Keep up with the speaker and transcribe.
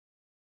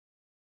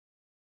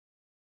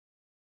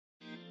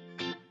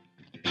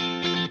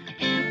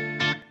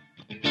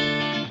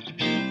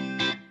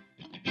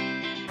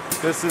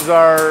This is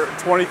our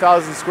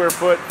 20,000 square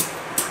foot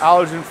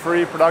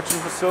allergen-free production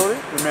facility.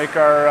 We make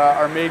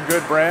our made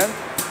good brand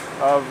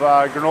of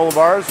granola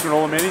bars,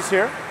 granola minis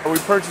here. We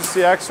purchased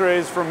the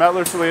X-rays from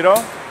Mettler-Toledo.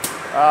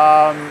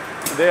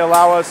 They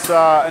allow us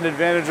an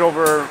advantage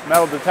over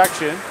metal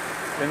detection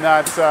in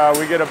that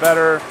we get a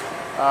better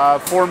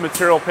foreign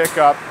material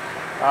pickup.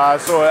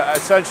 So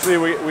essentially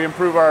we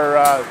improve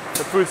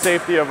the food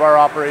safety of our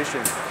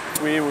operation.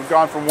 We've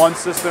gone from one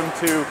system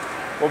to,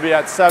 we'll be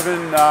at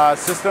 7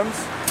 systems.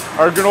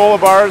 Our granola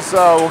bars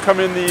will come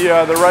in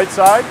the right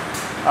side.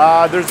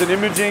 There's an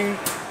imaging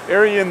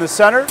area in the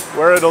center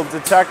where it'll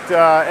detect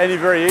any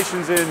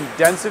variations in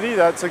density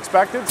that's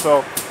expected. So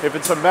if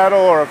it's a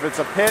metal or if it's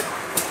a pit,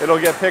 it'll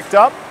get picked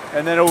up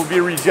and then it will be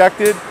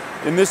rejected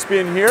in this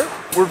bin here.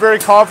 We're very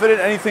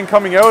confident anything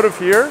coming out of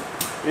here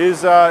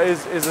is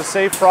a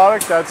safe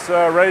product that's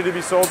ready to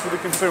be sold to the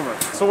consumer.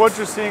 So what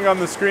you're seeing on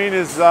the screen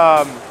is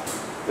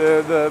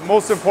the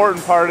most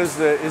important part is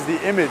the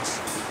image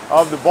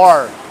of the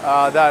bar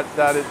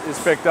that is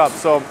picked up.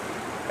 So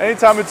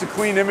anytime it's a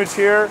clean image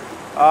here,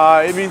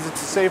 it means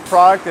it's a safe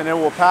product and it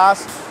will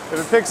pass. If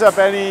it picks up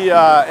any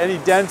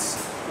dense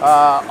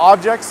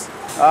objects,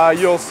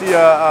 you'll see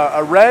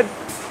a red,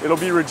 it'll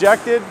be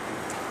rejected,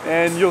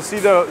 and you'll see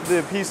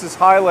the pieces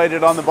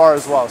highlighted on the bar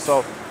as well.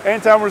 So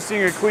anytime we're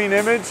seeing a clean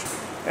image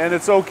and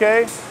it's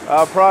okay,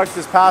 product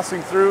is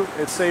passing through,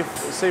 it's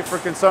safe for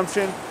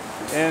consumption,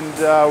 and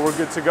we're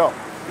good to go.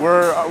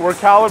 We're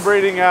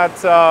calibrating at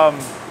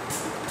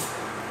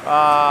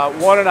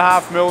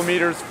 1.5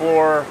 millimeters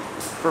for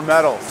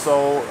metal.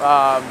 So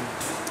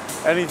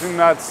anything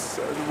that's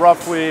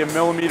roughly 1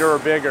 millimeter or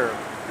bigger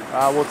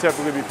will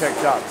typically be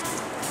picked up.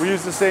 We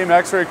use the same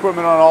X-ray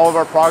equipment on all of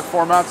our product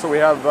formats. So we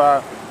have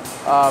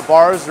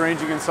bars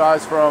ranging in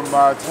size from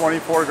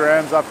 24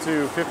 grams up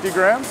to 50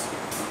 grams.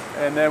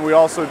 And then we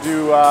also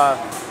do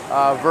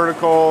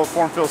vertical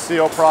form-fill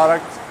seal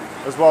product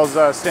as well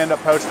as stand-up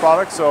pouch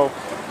product. So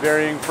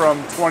varying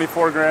from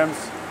 24 grams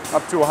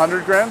up to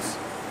 100 grams.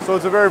 So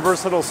it's a very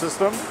versatile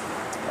system.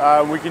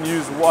 We can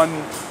use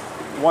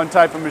one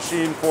type of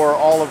machine for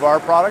all of our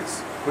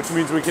products, which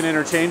means we can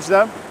interchange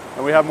them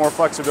and we have more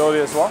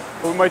flexibility as well.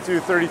 We might do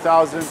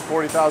 30,000,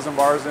 40,000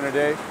 bars in a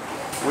day.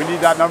 We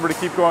need that number to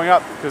keep going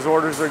up because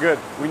orders are good.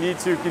 We need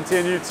to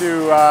continue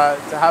to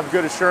have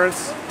good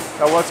assurance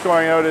that what's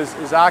going out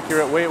is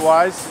accurate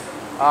weight-wise.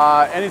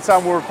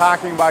 Anytime we're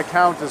packing by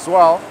count as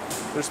well,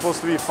 there's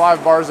supposed to be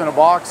 5 bars in a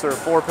box or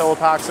 4 pillow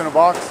packs in a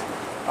box.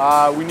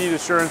 We need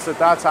assurance that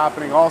that's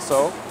happening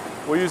also.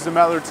 We'll use the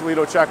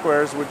Mettler-Toledo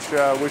checkwares,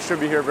 which should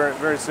be here very,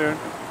 very soon,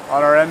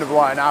 on our end of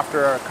line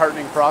after our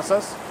cartoning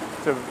process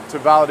to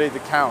validate the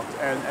count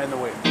and the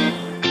weight.